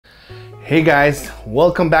Hey guys,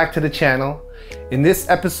 welcome back to the channel. In this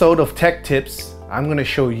episode of Tech Tips, I'm going to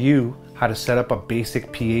show you how to set up a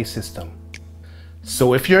basic PA system.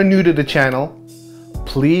 So if you're new to the channel,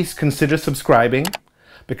 please consider subscribing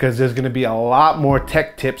because there's going to be a lot more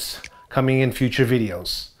tech tips coming in future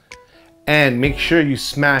videos. And make sure you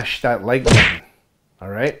smash that like button,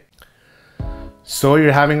 alright? So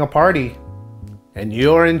you're having a party and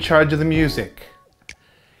you're in charge of the music.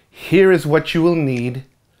 Here is what you will need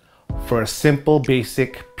for a simple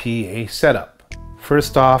basic PA setup.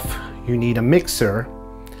 First off, you need a mixer.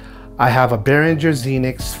 I have a Behringer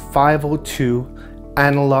Xenix 502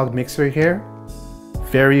 analog mixer here.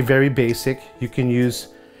 Very basic. You can use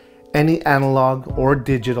any analog or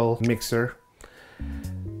digital mixer.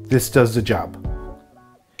 This does the job.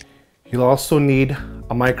 You'll also need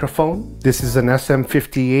a microphone. This is an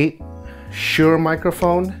SM58 Shure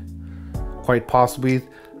microphone, quite possibly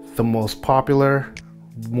the most popular,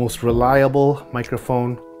 most reliable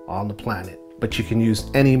microphone on the planet. But you can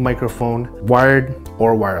use any microphone, wired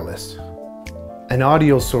or wireless. An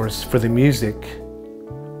audio source for the music.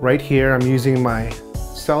 Right here I'm using my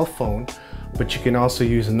cell phone, but you can also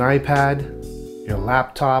use an iPad, your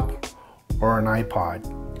laptop, or an iPod.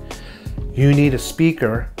 You need a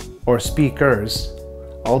speaker or speakers,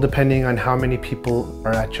 all depending on how many people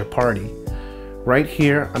are at your party. Right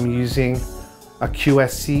here I'm using a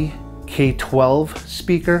QSC K12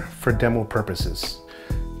 speaker for demo purposes.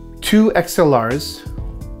 Two XLRs,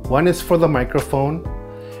 one is for the microphone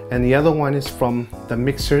and the other one is from the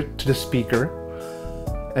mixer to the speaker.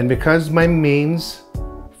 And because my mains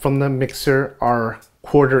from the mixer are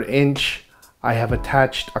 1/4 inch, I have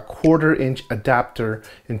attached a 1/4 inch adapter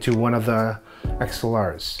into one of the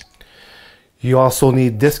XLRs. You also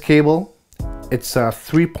need this cable. It's a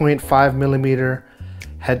 3.5 millimeter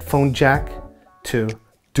headphone jack to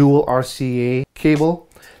dual RCA cable.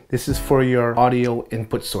 This is for your audio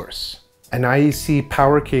input source. An IEC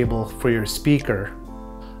power cable for your speaker.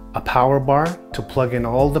 A power bar to plug in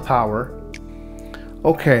all the power.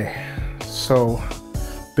 Okay, so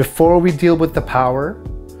before we deal with the power,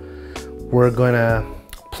 we're gonna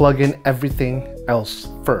plug in everything else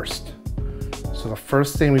first. So the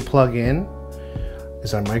first thing we plug in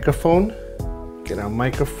is our microphone. Get our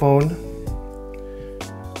microphone.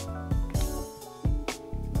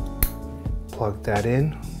 Plug that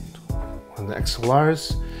in on the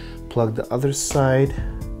XLRs. Plug the other side.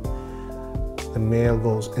 The male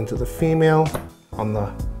goes into the female on the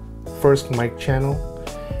first mic channel.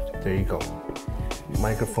 There you go.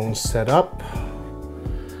 Microphone set up.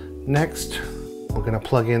 Next, we're gonna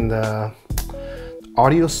plug in the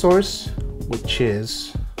audio source, which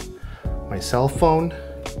is my cell phone.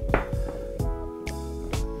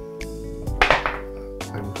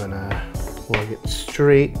 I'm gonna plug it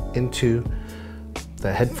straight into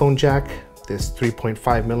the headphone jack, this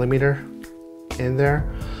 3.5 millimeter in there.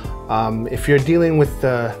 If you're dealing with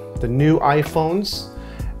the new iPhones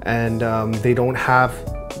and they don't have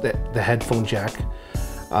the headphone jack,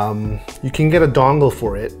 you can get a dongle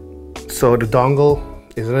for it. So the dongle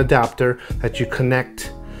is an adapter that you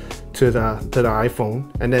connect to the iPhone,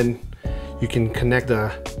 and then you can connect the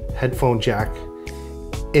headphone jack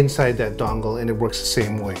inside that dongle and it works the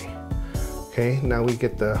same way. Okay, now we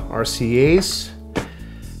get the RCAs,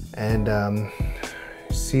 and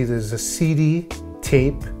see there's a CD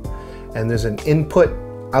tape and there's an input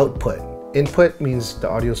output. Input means the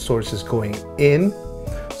audio source is going in,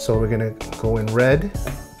 so we're gonna go in red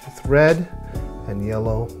with red and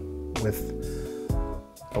yellow with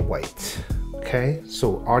the white. Okay,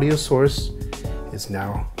 so audio source is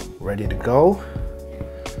now ready to go.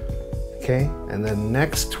 Okay, and then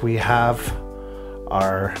next we have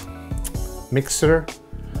our mixer.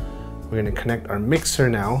 We're going to connect our mixer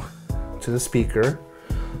now to the speaker.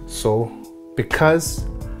 So because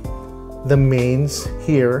the mains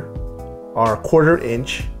here are 1/4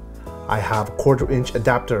 inch, I have a 1/4 inch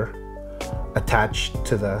adapter attached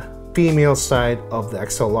to the female side of the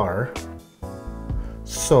XLR.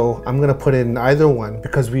 So I'm going to put in either one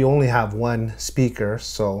because we only have one speaker.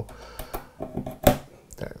 So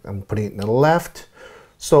I'm putting it in the left.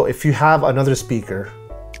 So if you have another speaker,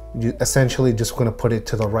 you essentially just going to put it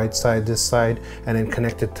to the right side, this side, and then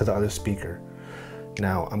connect it to the other speaker.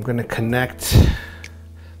 Now I'm going to connect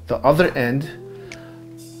the other end,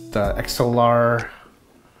 the XLR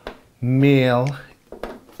male,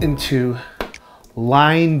 into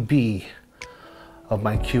line B of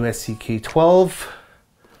my QSC K12.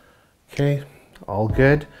 Okay, all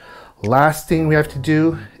good. Last thing we have to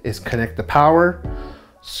do is connect the power.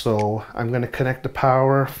 So I'm going to connect the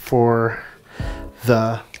power for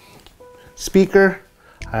the speaker.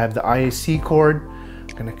 I have the IAC cord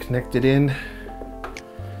I'm gonna connect it in.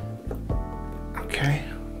 Okay,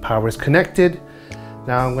 power is connected.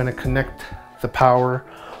 Now I'm gonna connect the power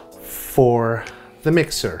for the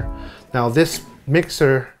mixer. Now this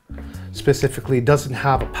mixer specifically doesn't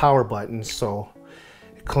have a power button, so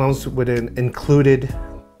it comes with an included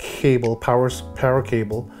cable, power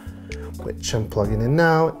cable, which I'm plugging in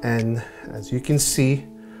now, and as you can see,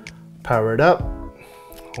 power it up.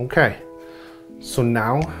 Okay, so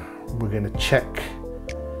now we're gonna check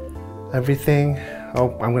everything.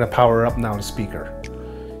 Oh, I'm gonna power up now the speaker.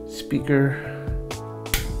 Speaker,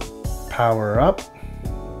 power up.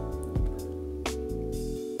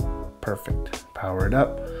 Perfect, power it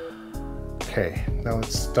up. Okay, now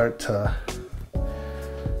let's start to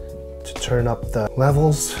turn up the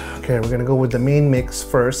levels. Okay, we're gonna go with the main mix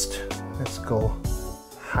first. Let's go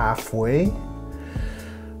halfway.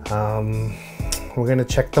 We're gonna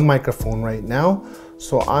check the microphone right now.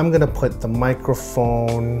 So I'm gonna put the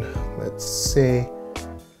microphone, let's say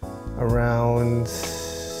around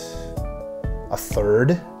a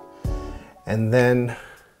third. And then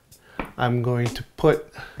I'm going to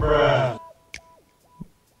put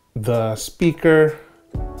the speaker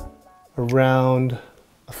around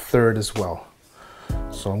a third as well.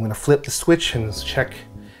 So I'm gonna flip the switch and check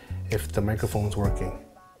if the microphone's working.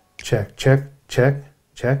 Check, check, check,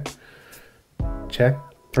 check, check.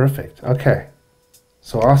 Perfect. Okay.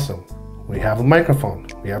 So awesome. We have a microphone.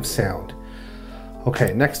 We have sound.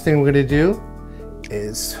 Okay, next thing we're gonna do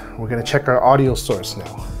is we're gonna check our audio source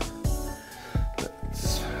now.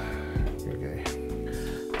 Okay.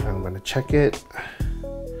 I'm gonna check it.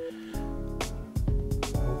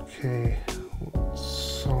 Okay.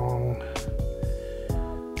 Song.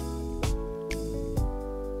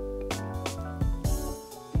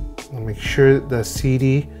 I'll make sure the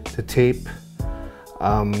CD, the tape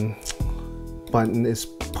button is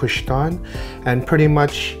pushed on, and pretty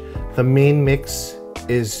much the main mix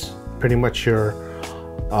is pretty much your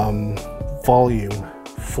volume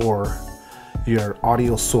for your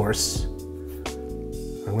audio source.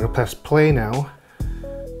 I'm gonna press play now.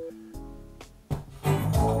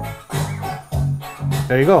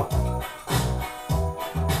 There you go.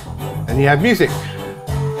 And you have music.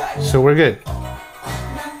 So we're good.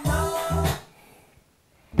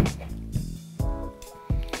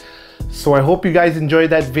 So I hope you guys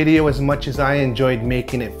enjoyed that video as much as I enjoyed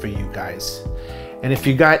making it for you guys. And if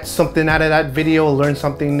you got something out of that video, learned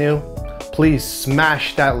something new, please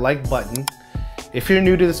smash that like button. If you're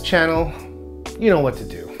new to this channel, you know what to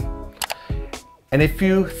do. And if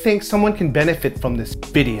you think someone can benefit from this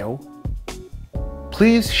video,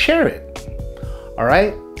 please share it. All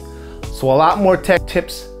right? So a lot more tech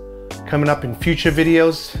tips coming up in future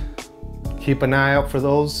videos. Keep an eye out for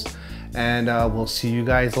those. And we'll see you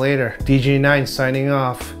guys later. DJ9 signing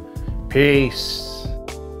off. Peace.